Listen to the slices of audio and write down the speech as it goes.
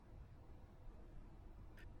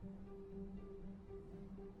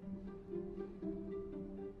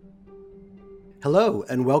Hello,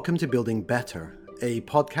 and welcome to Building Better, a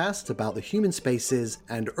podcast about the human spaces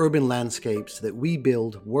and urban landscapes that we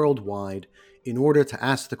build worldwide in order to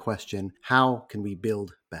ask the question, how can we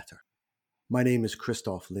build better? My name is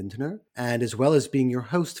Christoph Lindner, and as well as being your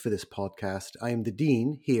host for this podcast, I am the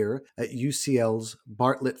Dean here at UCL's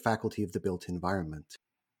Bartlett Faculty of the Built Environment.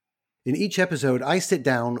 In each episode, I sit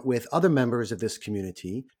down with other members of this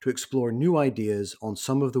community to explore new ideas on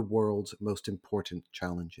some of the world's most important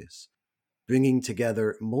challenges, bringing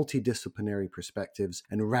together multidisciplinary perspectives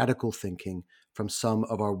and radical thinking from some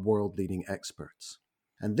of our world-leading experts.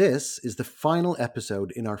 And this is the final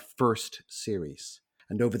episode in our first series.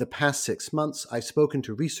 And over the past 6 months, I've spoken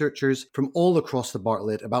to researchers from all across the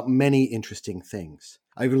Bartlett about many interesting things.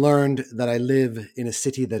 I've learned that I live in a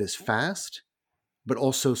city that is fast, but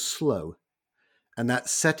also slow, and that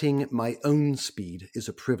setting my own speed is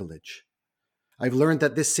a privilege. I've learned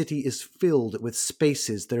that this city is filled with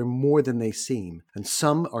spaces that are more than they seem, and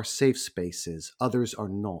some are safe spaces, others are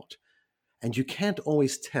not. And you can't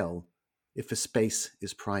always tell if a space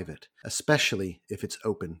is private, especially if it's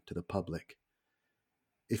open to the public.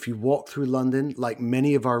 If you walk through London, like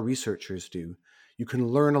many of our researchers do, you can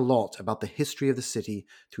learn a lot about the history of the city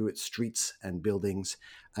through its streets and buildings,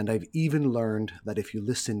 and I've even learned that if you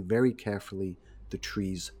listen very carefully, the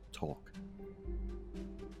trees talk.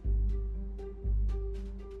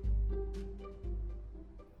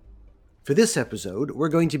 For this episode, we're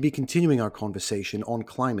going to be continuing our conversation on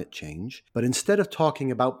climate change, but instead of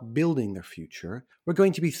talking about building the future, we're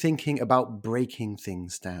going to be thinking about breaking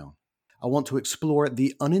things down. I want to explore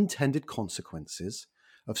the unintended consequences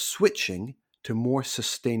of switching to more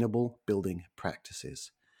sustainable building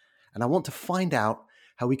practices. And I want to find out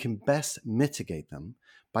how we can best mitigate them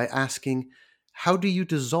by asking, how do you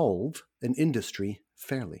dissolve an industry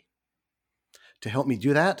fairly? To help me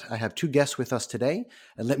do that, I have two guests with us today,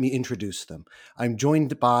 and let me introduce them. I'm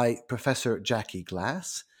joined by Professor Jackie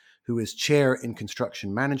Glass, who is Chair in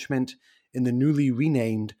Construction Management in the newly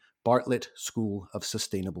renamed Bartlett School of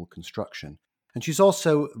Sustainable Construction, and she's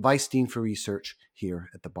also Vice Dean for Research here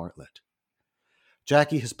at the Bartlett.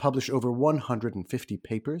 Jackie has published over 150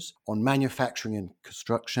 papers on manufacturing and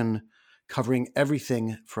construction, covering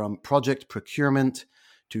everything from project procurement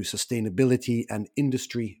to sustainability and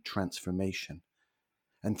industry transformation.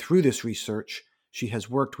 And through this research, she has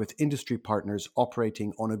worked with industry partners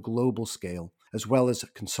operating on a global scale, as well as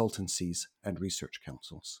consultancies and research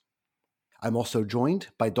councils. I'm also joined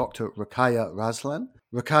by Dr. Roukaya Razlan.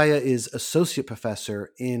 Roukaya is Associate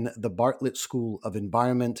Professor in the Bartlett School of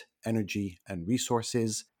Environment, Energy and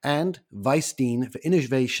Resources, and Vice Dean for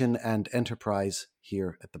Innovation and Enterprise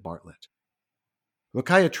here at the Bartlett.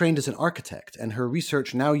 Roukaya trained as an architect, and her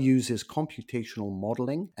research now uses computational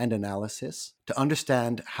modeling and analysis to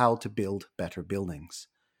understand how to build better buildings,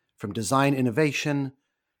 from design innovation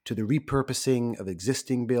to the repurposing of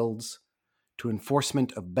existing builds to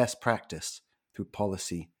enforcement of best practice through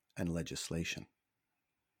policy and legislation.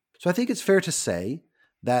 So I think it's fair to say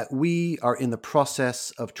that we are in the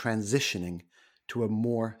process of transitioning to a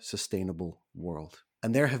more sustainable world.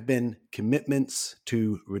 And there have been commitments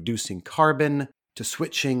to reducing carbon, to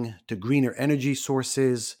switching to greener energy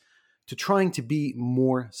sources, to trying to be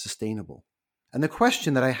more sustainable. And the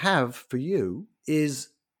question that I have for you is,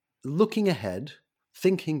 looking ahead,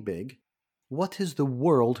 thinking big, what is the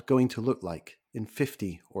world going to look like in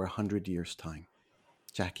 50 or 100 years' time?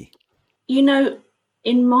 Jackie. You know,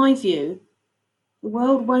 in my view, the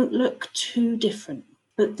world won't look too different,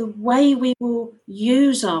 but the way we will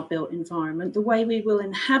use our built environment, the way we will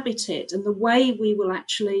inhabit it, and the way we will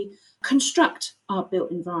actually construct our built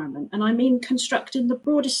environment. And I mean construct in the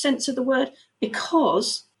broadest sense of the word,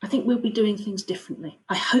 because I think we'll be doing things differently.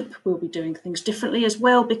 I hope we'll be doing things differently as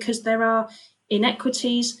well, because there are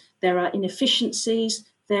inequities, there are inefficiencies,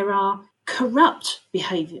 there are corrupt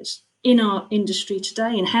behaviours in our industry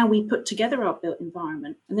today and how we put together our built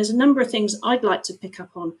environment. And there's a number of things I'd like to pick up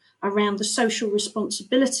on around the social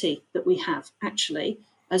responsibility that we have actually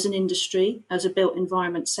as an industry, as a built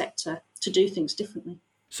environment sector, to do things differently.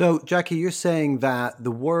 So, Jackie, you're saying that the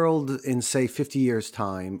world in, say, 50 years'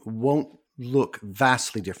 time won't look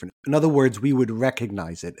vastly different. In other words, we would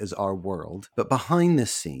recognize it as our world. But behind the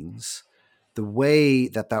scenes, the way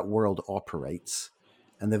that that world operates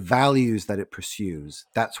and the values that it pursues,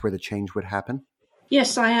 that's where the change would happen?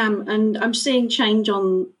 Yes, I am. And I'm seeing change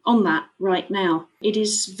on that right now. It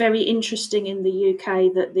is very interesting in the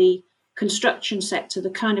UK that the construction sector, the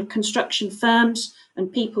kind of construction firms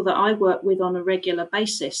and people that I work with on a regular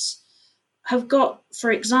basis, have got,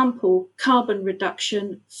 for example, carbon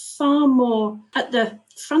reduction far more at the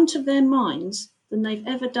front of their minds than they've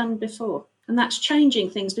ever done before. And that's changing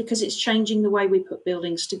things because it's changing the way we put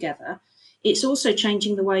buildings together. It's also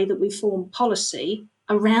changing the way that we form policy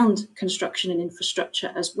around construction and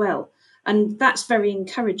infrastructure as well. And that's very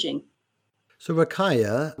encouraging. So,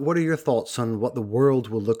 Rakaya, what are your thoughts on what the world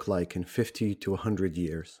will look like in 50 to 100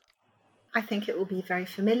 years? I think it will be very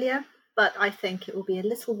familiar, but I think it will be a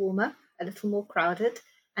little warmer, a little more crowded,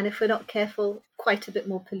 and if we're not careful, quite a bit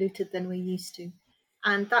more polluted than we're used to.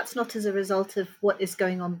 And that's not as a result of what is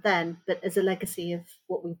going on then, but as a legacy of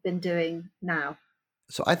what we've been doing now.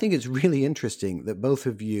 So I think it's really interesting that both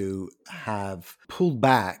of you have pulled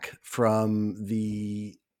back from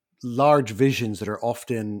the large visions that are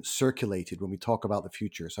often circulated when we talk about the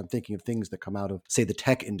future. So I'm thinking of things that come out of, say, the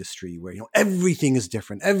tech industry, where everything is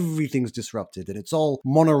different, everything's disrupted, and it's all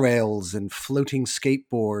monorails and floating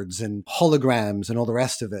skateboards and holograms and all the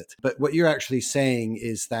rest of it. But what you're actually saying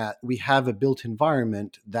is that we have a built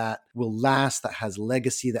environment that will last, that has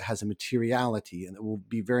legacy, that has a materiality, and that will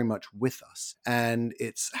be very much with us. And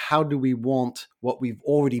it's how do we want what we've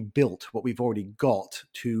already built, what we've already got,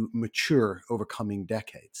 to mature over coming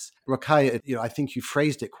decades. Rakaya, I think you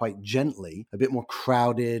phrased it quite gently, a bit more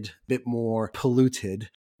crowded, a bit more polluted.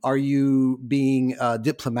 Are you being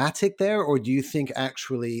diplomatic there, or do you think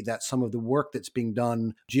actually that some of the work that's being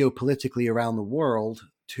done geopolitically around the world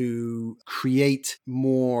to create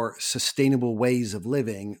more sustainable ways of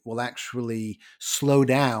living will actually slow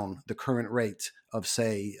down the current rate of,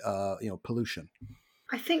 say, pollution?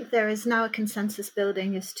 I think there is now a consensus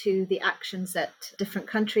building as to the actions that different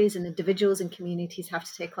countries and individuals and communities have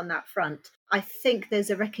to take on that front. I think there's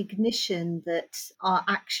a recognition that our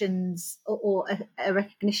actions, or a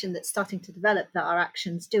recognition that's starting to develop, that our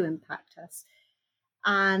actions do impact us.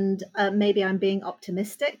 And maybe I'm being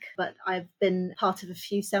optimistic, but I've been part of a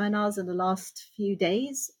few seminars in the last few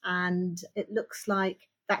days, and it looks like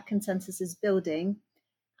that consensus is building.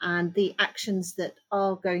 And the actions that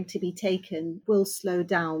are going to be taken will slow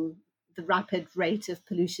down the rapid rate of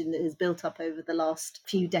pollution that has built up over the last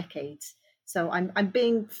few decades. So I'm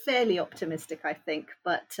being fairly optimistic, I think,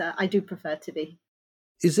 but I do prefer to be.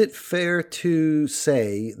 Is it fair to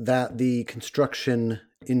say that the construction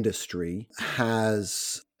industry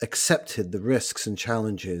has accepted the risks and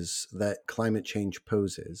challenges that climate change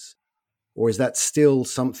poses? Or is that still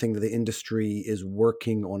something that the industry is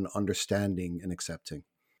working on understanding and accepting?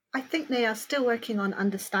 I think they are still working on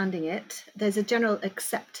understanding it. There's a general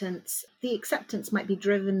acceptance. The acceptance might be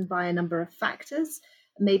driven by a number of factors.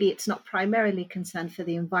 Maybe it's not primarily concerned for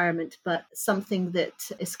the environment, but something that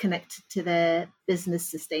is connected to their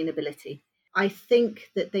business sustainability. I think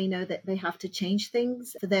that they know that they have to change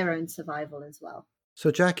things for their own survival as well. So,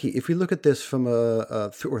 Jackie, if we look at this from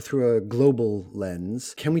through a global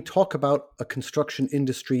lens, can we talk about a construction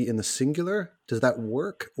industry in the singular? Does that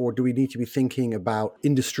work? Or do we need to be thinking about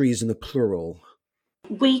industries in the plural?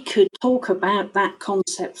 We could talk about that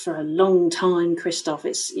concept for a long time, Christoph.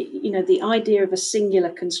 It's, the idea of a singular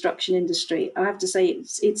construction industry, I have to say,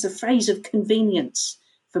 it's a phrase of convenience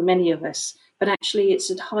for many of us, but actually it's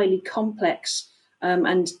a highly complex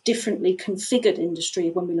and differently configured industry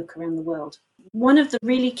when we look around the world. One of the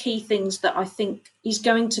really key things that I think is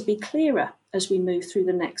going to be clearer as we move through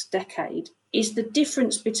the next decade is the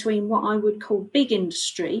difference between what I would call big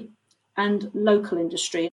industry and local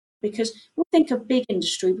industry. Because when we think of big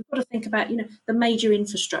industry, we've got to think about, the major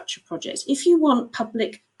infrastructure projects. If you want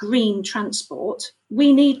public green transport,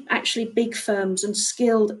 we need actually big firms and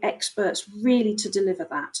skilled experts really to deliver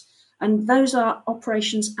that. And those are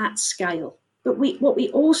operations at scale. But what we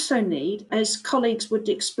also need, as colleagues would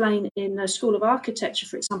explain in the School of Architecture,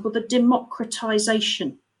 for example, the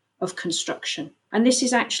democratization of construction. And this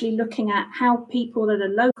is actually looking at how people at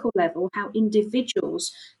a local level, how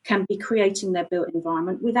individuals can be creating their built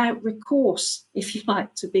environment without recourse, if you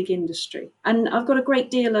like, to big industry. And I've got a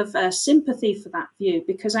great deal of sympathy for that view,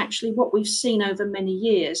 because actually what we've seen over many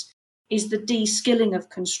years is the de-skilling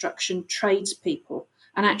of construction tradespeople.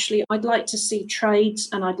 And actually, I'd like to see trades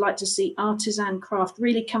and I'd like to see artisan craft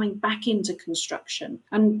really coming back into construction.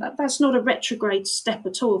 And that's not a retrograde step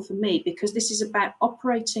at all for me, because this is about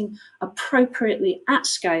operating appropriately at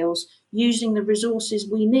scales, using the resources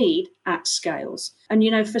we need at scales. And,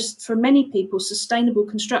 for many people, sustainable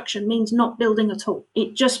construction means not building at all.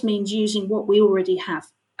 It just means using what we already have.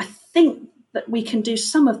 I think that we can do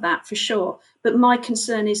some of that for sure. But my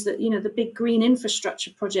concern is that, the big green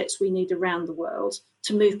infrastructure projects we need around the world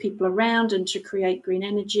to move people around and to create green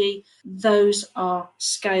energy, those are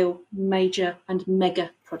scale, major and mega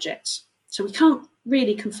projects. So we can't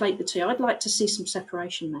really conflate the two. I'd like to see some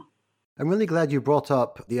separation there. I'm really glad you brought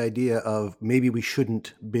up the idea of maybe we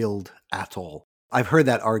shouldn't build at all. I've heard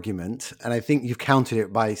that argument, and I think you've countered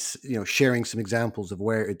it by, sharing some examples of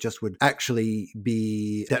where it just would actually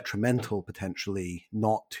be detrimental potentially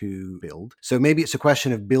not to build. So maybe it's a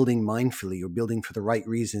question of building mindfully or building for the right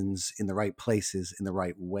reasons in the right places in the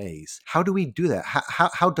right ways. How do we do that?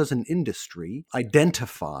 How does an industry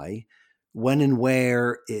identify when and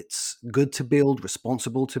where it's good to build,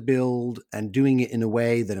 responsible to build, and doing it in a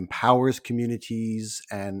way that empowers communities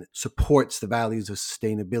and supports the values of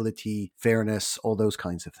sustainability, fairness, all those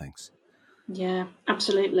kinds of things? Yeah,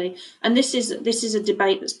 absolutely. And this is a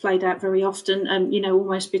debate that's played out very often,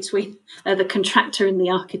 almost between the contractor and the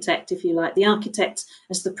architect, if you like. The architect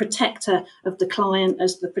as the protector of the client,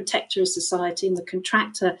 as the protector of society, and the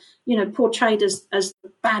contractor, portrayed as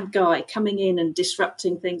the bad guy coming in and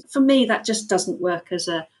disrupting things. For me, that just doesn't work as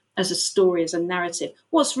a story, as a narrative.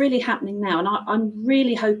 What's really happening now, and I'm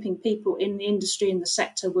really hoping people in the industry, in the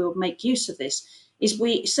sector, will make use of this, is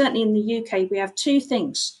we certainly in the UK, we have two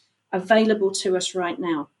things available to us right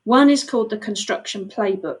now. One is called the Construction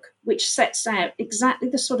Playbook, which sets out exactly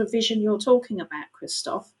the sort of vision you're talking about,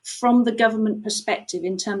 Christoph, from the government perspective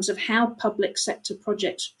in terms of how public sector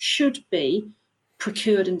projects should be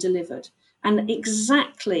procured and delivered. And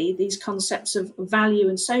exactly these concepts of value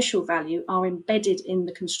and social value are embedded in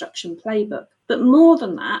the Construction Playbook. But more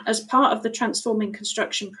than that, as part of the Transforming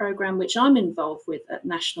Construction programme, which I'm involved with at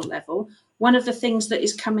national level, one of the things that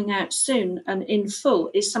is coming out soon and in full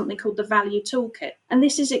is something called the Value Toolkit. And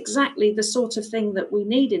this is exactly the sort of thing that we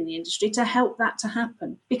need in the industry to help that to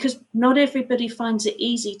happen, because not everybody finds it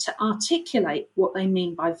easy to articulate what they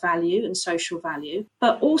mean by value and social value,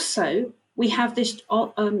 but also we have this,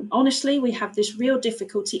 honestly, we have this real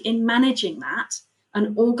difficulty in managing that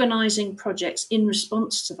and organising projects in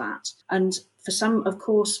response to that. And for some, of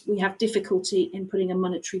course, we have difficulty in putting a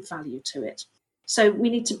monetary value to it. So we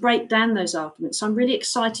need to break down those arguments. So I'm really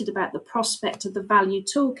excited about the prospect of the Value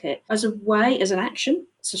Toolkit as a way, as an action,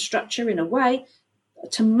 as a structure in a way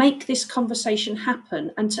to make this conversation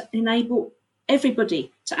happen and to enable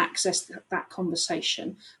everybody to access that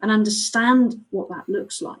conversation and understand what that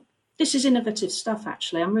looks like. This is innovative stuff,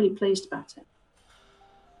 actually. I'm really pleased about it.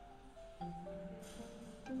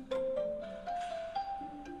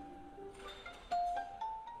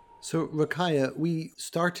 So, Ruqayyah, we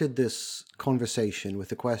started this conversation with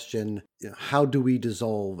the question, how do we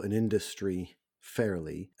dissolve an industry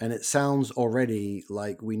fairly? And it sounds already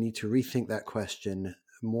like we need to rethink that question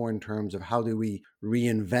more in terms of how do we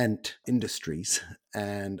reinvent industries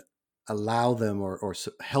and allow them or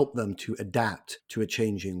help them to adapt to a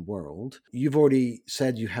changing world. You've already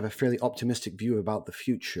said you have a fairly optimistic view about the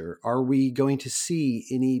future. Are we going to see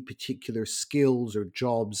any particular skills or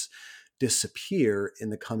jobs disappear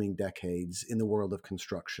in the coming decades in the world of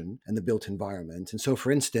construction and the built environment? And so,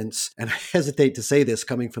 for instance, and I hesitate to say this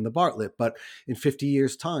coming from the Bartlett, but in 50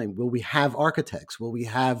 years' time, will we have architects? Will we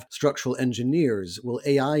have structural engineers? Will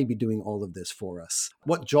AI be doing all of this for us?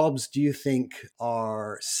 What jobs do you think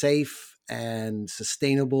are safe and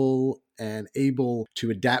sustainable and able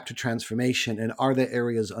to adapt to transformation? And are there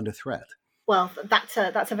areas under threat? Well, that's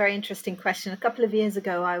a very interesting question. A couple of years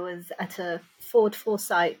ago, I was at a Ford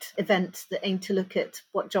Foresight event that aimed to look at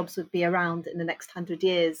what jobs would be around in the next 100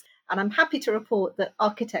 years. And I'm happy to report that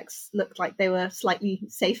architects looked like they were slightly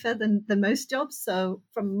safer than most jobs. So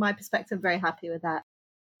from my perspective, I'm very happy with that.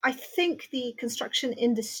 I think the construction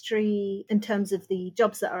industry, in terms of the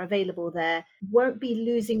jobs that are available there, won't be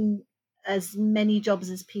losing as many jobs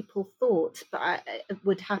as people thought, but it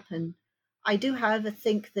would happen. I do, however,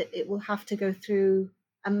 think that it will have to go through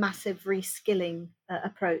a massive reskilling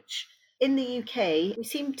approach. In the UK, we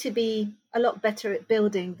seem to be a lot better at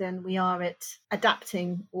building than we are at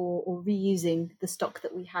adapting or reusing the stock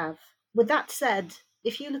that we have. With that said,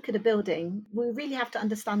 if you look at a building, we really have to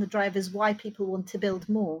understand the drivers why people want to build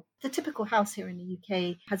more. The typical house here in the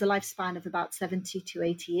UK has a lifespan of about 70 to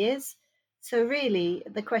 80 years. So really,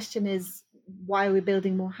 the question is, why are we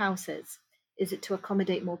building more houses? Is it to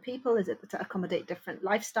accommodate more people? Is it to accommodate different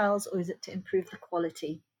lifestyles? Or is it to improve the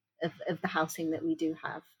quality of the housing that we do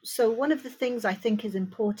have? So one of the things I think is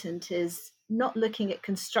important is not looking at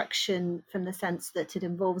construction from the sense that it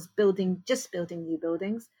involves just building new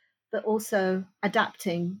buildings, but also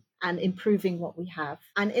adapting and improving what we have.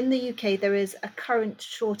 And in the UK, there is a current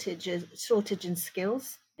shortage in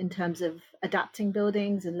skills in terms of adapting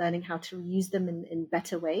buildings and learning how to reuse them in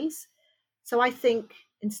better ways. So I think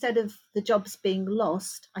instead of the jobs being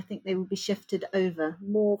lost, I think they will be shifted over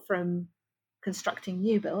more from constructing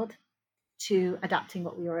new build to adapting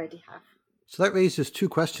what we already have. So that raises two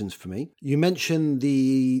questions for me. You mentioned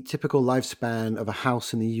the typical lifespan of a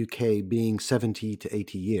house in the UK being 70 to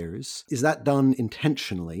 80 years. Is that done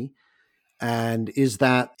intentionally? And is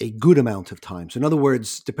that a good amount of time? So in other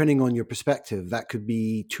words, depending on your perspective, that could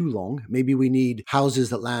be too long. Maybe we need houses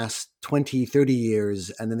that last 20, 30 years,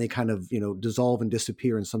 and then they kind of, dissolve and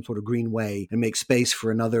disappear in some sort of green way and make space for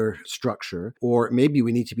another structure. Or maybe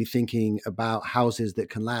we need to be thinking about houses that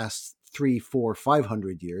can last 3, 4,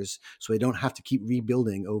 500 years, so they don't have to keep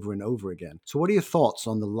rebuilding over and over again. So what are your thoughts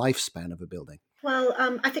on the lifespan of a building? Well,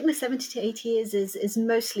 I think the 70 to 80 years is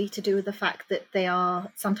mostly to do with the fact that they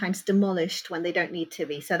are sometimes demolished when they don't need to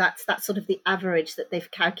be. So that's sort of the average that they've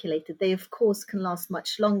calculated. They, of course, can last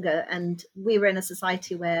much longer. And we're in a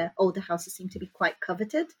society where older houses seem to be quite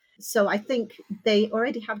coveted. So I think they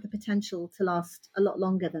already have the potential to last a lot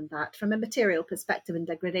longer than that. From a material perspective and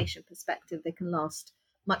degradation perspective, they can last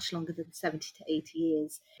much longer than 70 to 80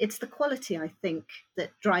 years. It's the quality, I think,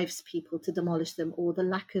 that drives people to demolish them, or the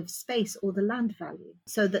lack of space or the land value.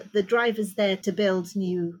 So that the drivers there to build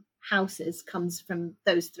new houses comes from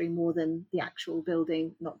those three more than the actual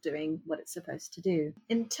building not doing what it's supposed to do.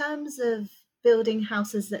 In terms of building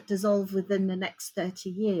houses that dissolve within the next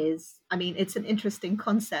 30 years. I mean, it's an interesting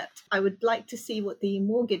concept. I would like to see what the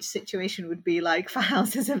mortgage situation would be like for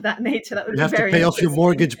houses of that nature. That would you be very have to pay off your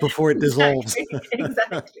mortgage before it dissolves.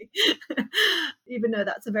 Exactly. Even though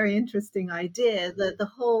that's a very interesting idea, the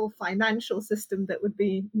whole financial system that would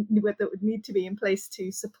need to be in place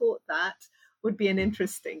to support that would be an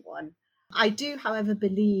interesting one. I do, however,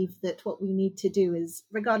 believe that what we need to do is,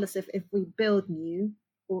 regardless if we build new,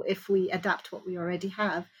 or if we adapt what we already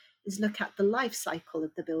have, is look at the life cycle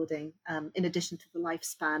of the building, in addition to the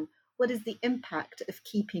lifespan. What is the impact of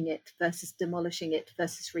keeping it versus demolishing it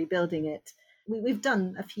versus rebuilding it? We've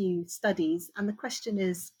done a few studies, and the question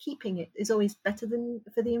is, keeping it is always better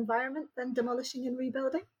for the environment than demolishing and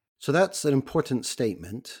rebuilding. So that's an important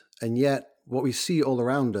statement. And yet what we see all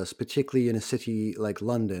around us, particularly in a city like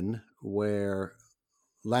London, where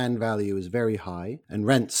land value is very high and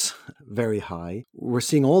rents very high, we're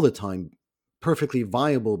seeing all the time perfectly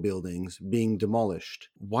viable buildings being demolished.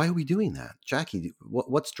 Why are we doing that? Jackie,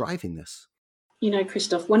 what's driving this?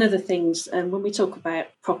 Christoph, one of the things when we talk about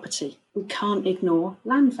property, we can't ignore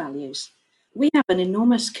land values. We have an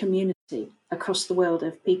enormous community across the world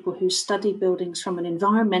of people who study buildings from an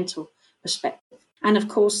environmental perspective. And of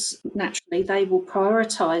course, naturally, they will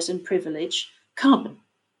prioritise and privilege carbon,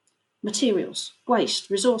 materials, waste,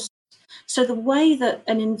 resources. So the way that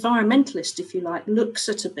an environmentalist, if you like, looks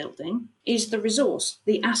at a building is the resource,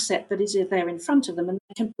 the asset that is there in front of them, and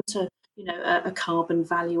they can put a carbon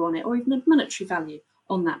value on it, or even a monetary value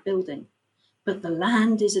on that building. But the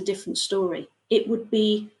land is a different story. It would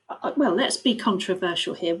be, let's be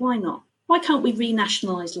controversial here. Why not? Why can't we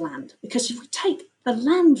renationalise land? Because if we take the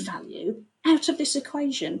land value out of this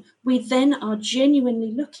equation, we then are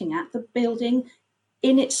genuinely looking at the building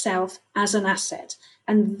in itself as an asset.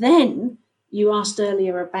 And then you asked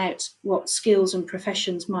earlier about what skills and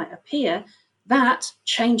professions might appear. That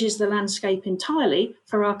changes the landscape entirely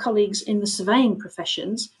for our colleagues in the surveying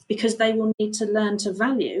professions, because they will need to learn to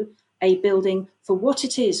value a building for what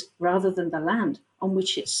it is rather than the land on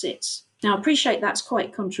which it sits. Now, I appreciate that's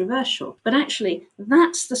quite controversial, but actually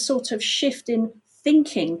that's the sort of shift in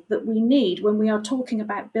thinking that we need when we are talking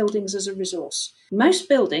about buildings as a resource. Most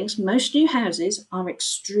buildings, most new houses are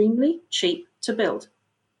extremely cheap to build.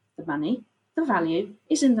 The money, the value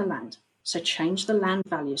is in the land. So change the land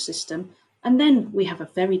value system, and then we have a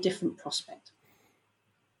very different prospect.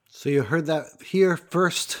 So you heard that here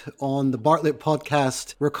first on the Bartlett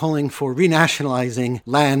podcast. We're calling for renationalizing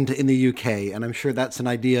land in the UK, and I'm sure that's an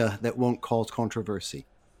idea that won't cause controversy.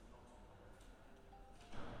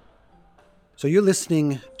 So you're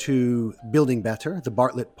listening to Building Better, the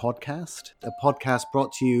Bartlett podcast, a podcast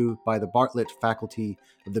brought to you by the Bartlett Faculty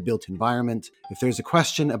of the Built Environment. If there's a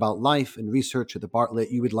question about life and research at the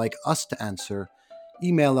Bartlett you would like us to answer,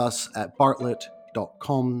 email us at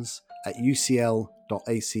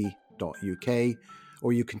bartlett.coms@ucl.ac.uk,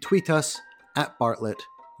 or you can tweet us at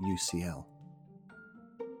BartlettUCL.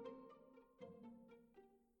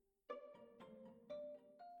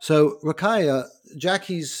 So, Rakaya,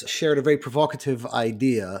 Jackie's shared a very provocative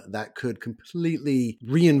idea that could completely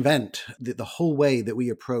reinvent the whole way that we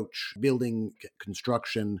approach building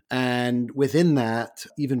construction, and within that,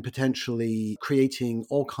 even potentially creating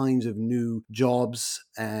all kinds of new jobs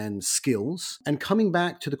and skills. And coming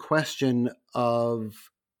back to the question of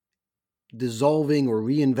dissolving or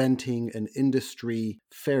reinventing an industry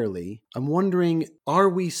fairly, I'm wondering, are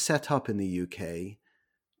we set up in the UK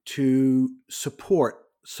to support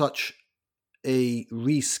such a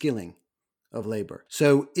reskilling of labor?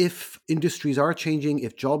 So if industries are changing,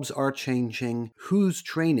 if jobs are changing, who's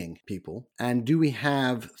training people? And do we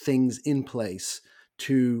have things in place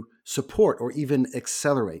to support or even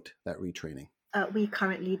accelerate that retraining? We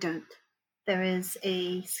currently don't. There is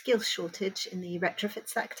a skills shortage in the retrofit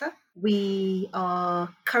sector. We are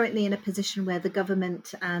currently in a position where the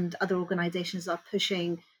government and other organizations are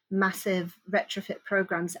pushing massive retrofit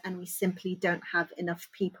programs, and we simply don't have enough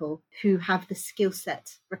people who have the skill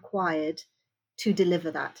set required to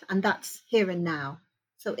deliver that. And that's here and now.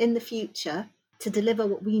 So in the future, to deliver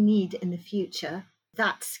what we need in the future,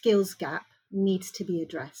 that skills gap needs to be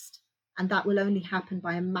addressed. And that will only happen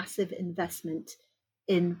by a massive investment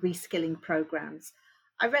in reskilling programs.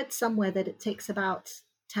 I read somewhere that it takes about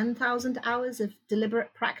 10,000 hours of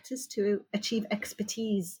deliberate practice to achieve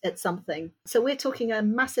expertise at something. So we're talking a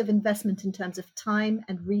massive investment in terms of time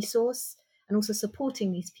and resource, and also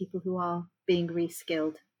supporting these people who are being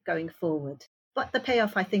reskilled going forward. But the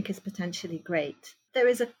payoff, I think, is potentially great. There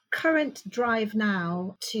is a current drive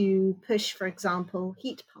now to push, for example,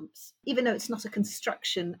 heat pumps. Even though it's not a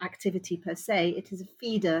construction activity per se, it is a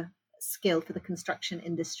feeder skill for the construction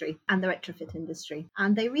industry and the retrofit industry.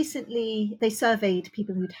 And they surveyed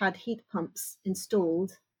people who'd had heat pumps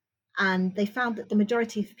installed, and they found that the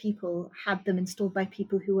majority of people had them installed by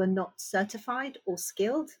people who were not certified or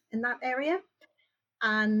skilled in that area.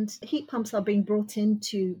 And heat pumps are being brought in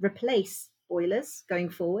to replace boilers going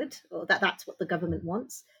forward, or that's what the government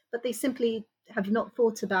wants, but they simply have not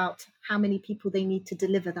thought about how many people they need to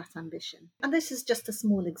deliver that ambition. And this is just a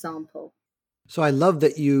small example. So I love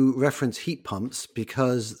that you reference heat pumps,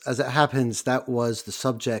 because as it happens, that was the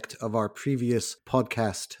subject of our previous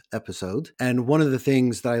podcast episode. And one of the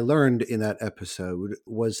things that I learned in that episode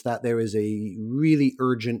was that there is a really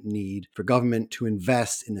urgent need for government to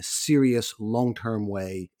invest in a serious long-term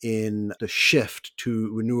way in the shift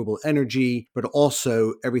to renewable energy, but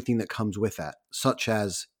also everything that comes with that, such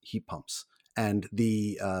as heat pumps and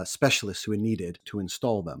the specialists who are needed to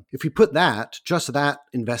install them. If we put just that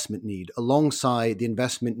investment need alongside the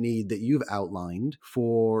investment need that you've outlined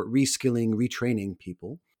for reskilling, retraining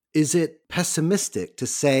people, is it pessimistic to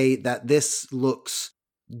say that this looks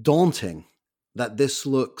daunting, that this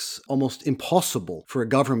looks almost impossible for a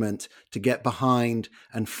government to get behind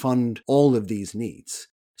and fund all of these needs?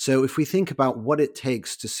 So if we think about what it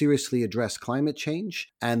takes to seriously address climate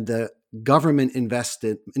change and the government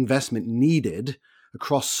investment needed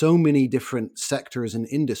across so many different sectors and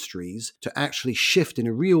industries to actually shift in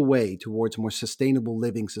a real way towards more sustainable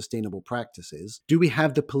living, sustainable practices, do we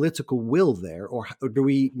have the political will there, or do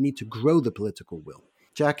we need to grow the political will?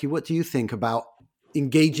 Jackie, what do you think about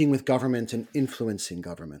engaging with government and influencing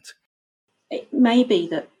government? It may be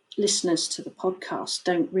that listeners to the podcast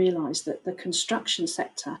don't realise that the construction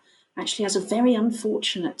sector actually has a very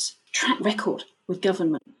unfortunate track record with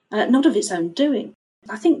government, not of its own doing.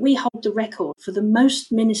 I think we hold the record for the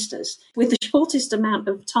most ministers with the shortest amount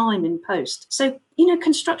of time in post. So,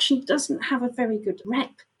 construction doesn't have a very good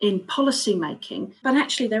rep in policy making, but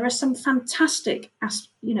actually there are some fantastic,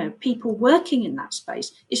 people working in that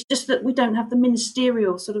space. It's just that we don't have the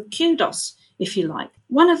ministerial sort of kudos, if you like.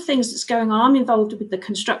 One of the things that's going on, I'm involved with the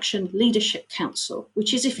Construction Leadership Council,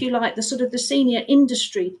 which is, if you like, the senior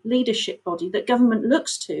industry leadership body that government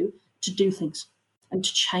looks to do things and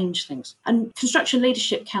to change things. And Construction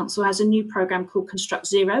Leadership Council has a new programme called Construct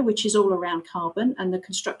Zero, which is all around carbon and the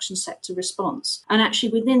construction sector response. And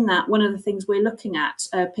actually within that, one of the things we're looking at,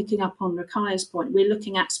 picking up on Rukaya's point, we're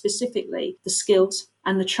looking at specifically the skills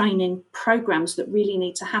and the training programmes that really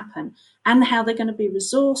need to happen and how they're going to be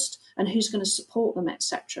resourced and who's going to support them,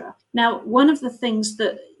 etc. Now, one of the things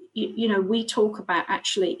that we talk about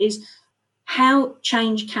actually is how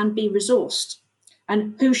change can be resourced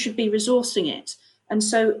and who should be resourcing it. And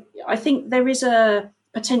so I think there is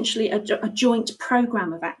potentially a joint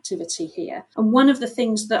programme of activity here. And one of the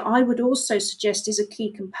things that I would also suggest is a key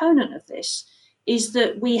component of this is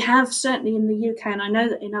that we have, certainly in the UK, and I know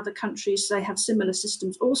that in other countries they have similar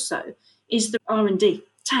systems also, is the R&D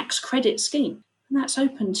tax credit scheme. And that's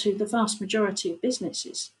open to the vast majority of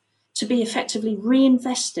businesses to be effectively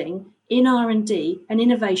reinvesting in R&D and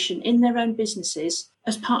innovation in their own businesses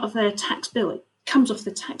as part of their tax bill. It comes off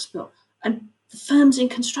the tax bill. And the firms in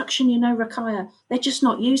construction, Rukaya, they're just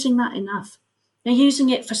not using that enough. They're using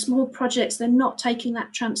it for small projects. They're not taking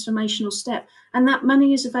that transformational step. And that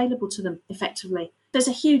money is available to them effectively. There's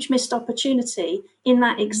a huge missed opportunity in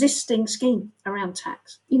that existing scheme around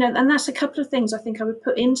tax. And that's a couple of things I think I would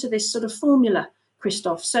put into this sort of formula,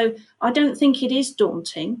 Christoph. So I don't think it is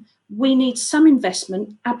daunting. We need some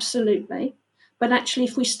investment, absolutely. But actually,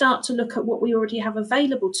 if we start to look at what we already have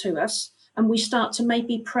available to us, and we start to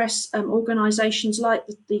maybe press organisations like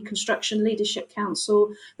the Construction Leadership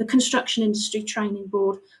Council, the Construction Industry Training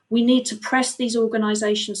Board. We need to press these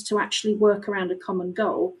organisations to actually work around a common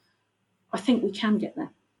goal. I think we can get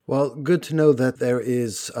there. Well, good to know that there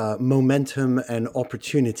is momentum and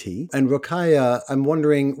opportunity. And Rokhaya, I'm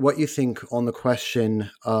wondering what you think on the question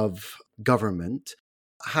of government.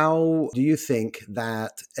 How do you think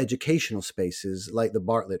that educational spaces like the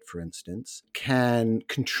Bartlett, for instance, can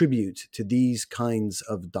contribute to these kinds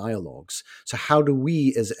of dialogues? So how do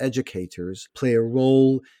we as educators play a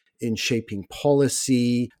role in shaping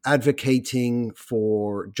policy, advocating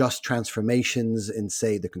for just transformations in,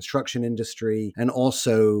 say, the construction industry, and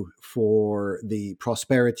also for the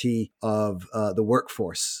prosperity of the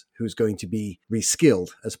workforce who's going to be reskilled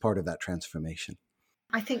as part of that transformation?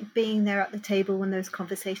 I think being there at the table when those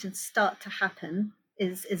conversations start to happen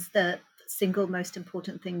is the single most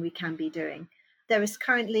important thing we can be doing. There is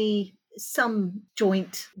currently some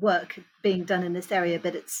joint work being done in this area,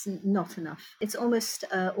 but it's not enough. It's almost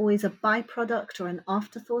always a byproduct or an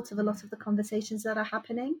afterthought of a lot of the conversations that are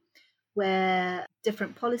happening, where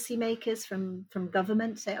different policymakers from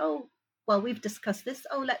government say, oh, well, we've discussed this.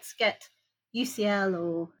 Oh, let's get UCL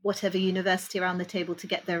or whatever university around the table to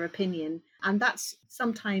get their opinion. And that's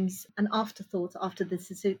sometimes an afterthought after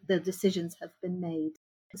the decisions have been made.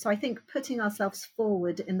 So I think putting ourselves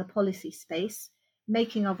forward in the policy space,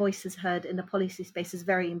 making our voices heard in the policy space is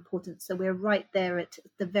very important. So we're right there at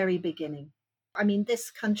the very beginning. I mean,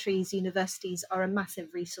 this country's universities are a massive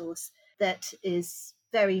resource that is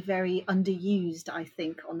very, very underused, I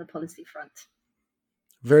think, on the policy front.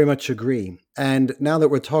 Very much agree. And now that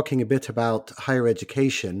we're talking a bit about higher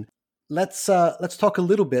education, let's talk a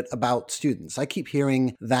little bit about students. I keep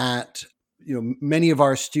hearing that many of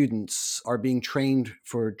our students are being trained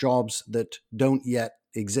for jobs that don't yet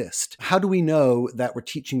exist. How do we know that we're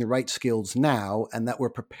teaching the right skills now and that we're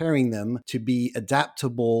preparing them to be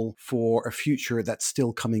adaptable for a future that's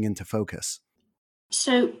still coming into focus?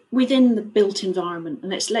 So within the built environment,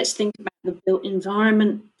 and let's think about the built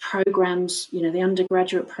environment programs, the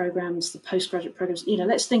undergraduate programs, the postgraduate programs,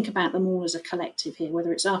 let's think about them all as a collective here,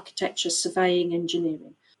 whether it's architecture, surveying,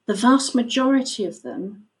 engineering. The vast majority of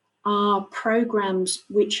them are programs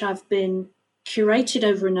which have been curated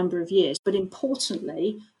over a number of years, but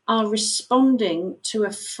importantly, are responding to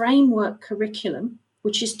a framework curriculum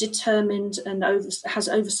which is determined and has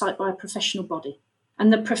oversight by a professional body.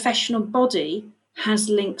 And the professional body has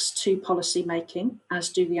links to policy making, as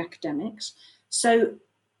do the academics. So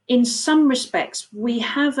in some respects, we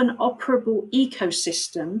have an operable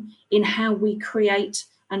ecosystem in how we create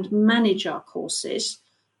and manage our courses.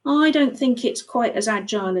 I don't think it's quite as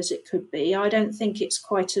agile as it could be. I don't think it's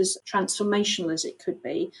quite as transformational as it could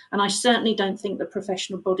be. And I certainly don't think the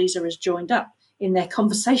professional bodies are as joined up in their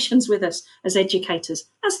conversations with us as educators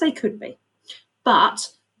as they could be.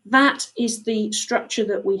 But that is the structure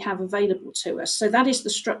that we have available to us. So that is the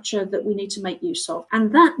structure that we need to make use of.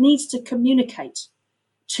 And that needs to communicate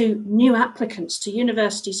to new applicants to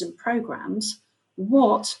universities and programs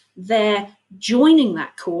what their joining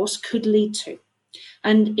that course could lead to.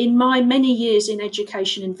 And in my many years in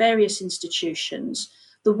education in various institutions,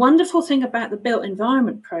 the wonderful thing about the built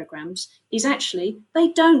environment programs is actually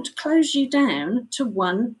they don't close you down to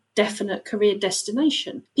one definite career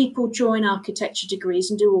destination. People join architecture degrees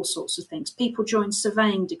and do all sorts of things. People join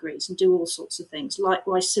surveying degrees and do all sorts of things,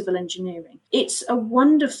 likewise civil engineering. It's a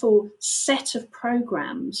wonderful set of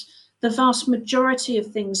programs. The vast majority of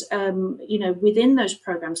things, within those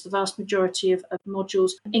programs, the vast majority of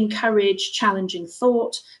modules encourage challenging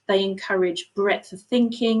thought. They encourage breadth of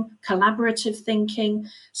thinking, collaborative thinking.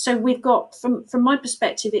 So we've got, from my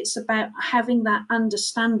perspective, it's about having that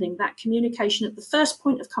understanding, that communication at the first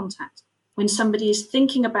point of contact. When somebody is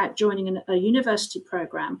thinking about joining a university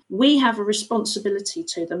program, we have a responsibility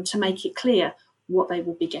to them to make it clear what they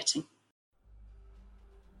will be getting.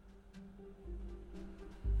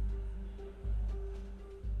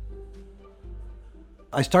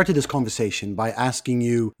 I started this conversation by asking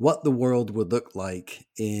you what the world would look like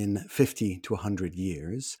in 50 to 100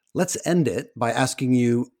 years. Let's end it by asking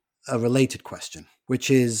you a related question,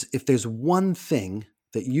 which is, if there's one thing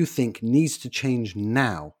that you think needs to change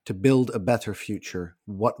now to build a better future,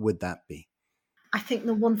 what would that be? I think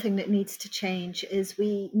the one thing that needs to change is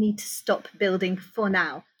we need to stop building for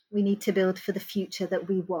now. We need to build for the future that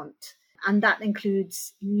we want. And that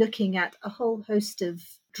includes looking at a whole host of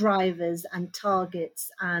drivers and targets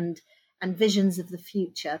and visions of the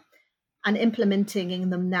future and implementing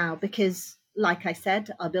them now, because like I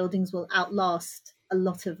said, our buildings will outlast a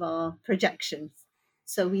lot of our projections.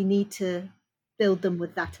 So we need to build them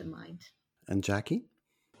with that in mind. And Jackie?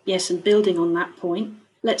 Yes, and building on that point,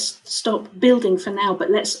 let's stop building for now, but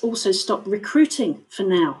let's also stop recruiting for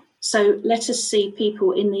now. So let us see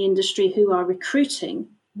people in the industry who are recruiting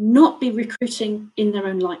not be recruiting in their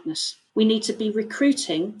own likeness. We need to be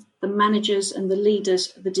recruiting the managers and the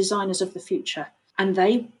leaders, the designers of the future. And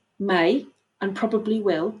they may and probably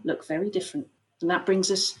will look very different. And that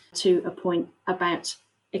brings us to a point about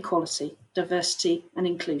equality, diversity and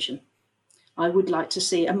inclusion. I would like to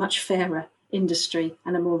see a much fairer industry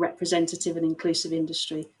and a more representative and inclusive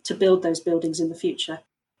industry to build those buildings in the future.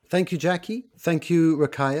 Thank you, Jackie. Thank you,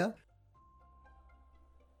 Ruqaiya.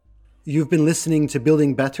 You've been listening to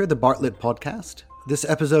Building Better, the Bartlett podcast. This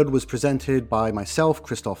episode was presented by myself,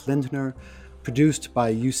 Christoph Lindner, produced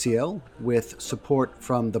by UCL with support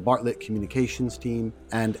from the Bartlett Communications team,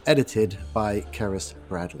 and edited by Keris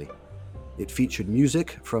Bradley. It featured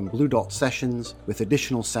music from Blue Dot Sessions with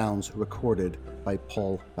additional sounds recorded by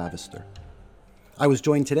Paul Bavister. I was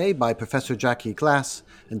joined today by Professor Jackie Glass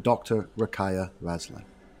and Dr. Ruqaiya Raslan.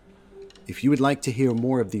 If you would like to hear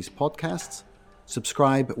more of these podcasts,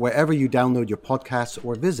 subscribe wherever you download your podcasts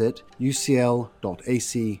or visit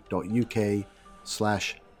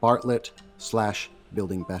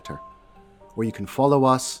ucl.ac.uk/Bartlett/buildingbetter, where you can follow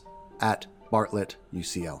us at Bartlett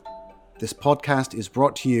UCL. This podcast is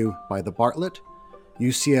brought to you by the Bartlett,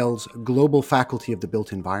 UCL's Global Faculty of the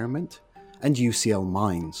Built Environment, and UCL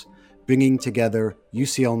Minds, bringing together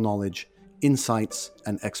UCL knowledge, insights,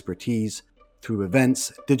 and expertise through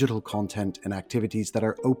events, digital content, and activities that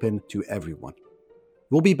are open to everyone.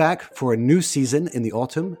 We'll be back for a new season in the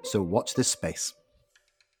autumn, so watch this space.